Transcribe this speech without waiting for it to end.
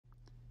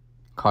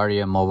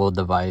KardiaMobile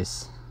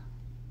device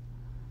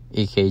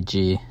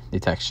EKG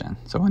detection.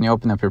 So when you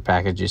open up your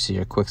package, you see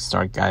your quick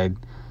start guide.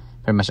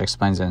 Pretty much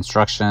explains the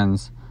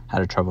instructions, how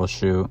to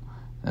troubleshoot,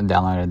 and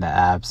downloading the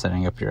app,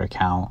 setting up your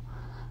account.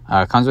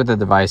 Comes with the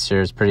device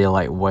here. It's pretty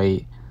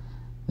lightweight.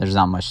 There's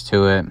not much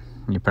to it.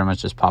 You pretty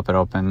much just pop it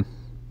open.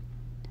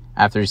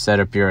 After you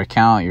set up your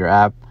account, your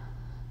app,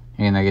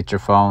 you're gonna get your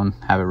phone,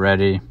 have it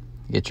ready,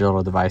 get your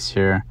little device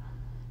here,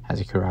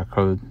 has a QR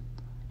code,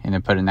 and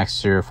then put it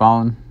next to your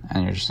phone,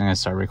 and you're just gonna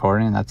start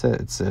recording, and that's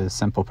it. It's a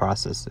simple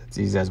process. It's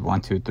easy as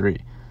 1, 2, 3.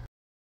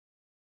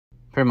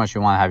 Pretty much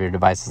you want to have your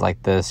devices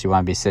like this. You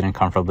want to be sitting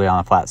comfortably on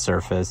a flat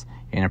surface.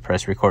 You're gonna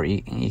press record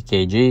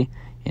EKG.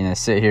 You're gonna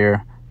sit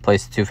here,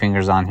 place 2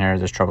 fingers on here.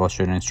 There's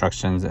troubleshooting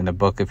instructions in the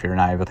book if you're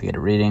not able to get a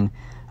reading.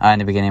 In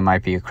the beginning, it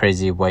might be a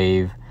crazy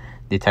wave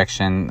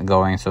detection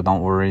going, so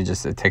don't worry.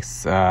 Just it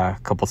takes a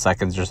couple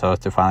seconds or so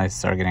to finally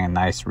start getting a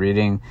nice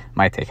reading.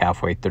 Might take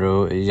halfway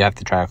through. You have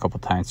to try a couple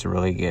times to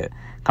really get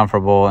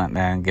comfortable and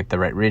then get the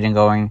right reading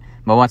going.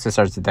 But once it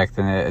starts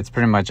detecting it, it's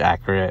pretty much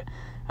accurate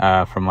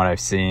from what I've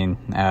seen.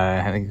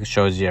 I think it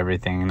shows you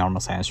everything: normal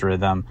sinus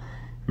rhythm,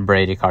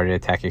 Bradycardia,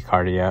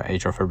 Tachycardia,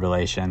 atrial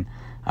fibrillation.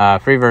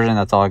 Free version,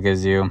 that's all it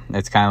gives you.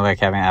 It's kind of like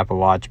having an Apple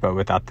Watch, but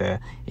without the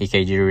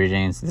EKG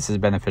readings. This is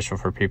beneficial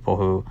for people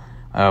who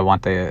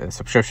want the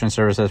subscription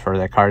services for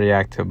their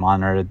cardiac to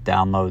monitor,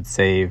 download,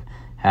 save,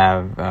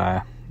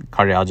 have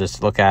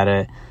cardiologists look at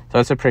it. So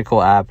it's a pretty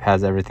cool app.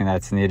 Has everything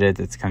that's needed.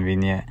 It's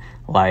convenient,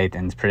 light,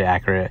 and it's pretty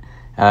accurate.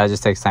 It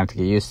just takes time to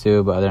get used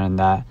to, but other than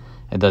that,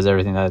 it does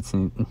everything that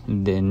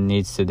it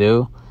needs to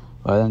do.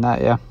 But other than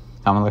that, yeah,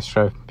 comment, like,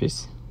 subscribe.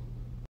 Peace.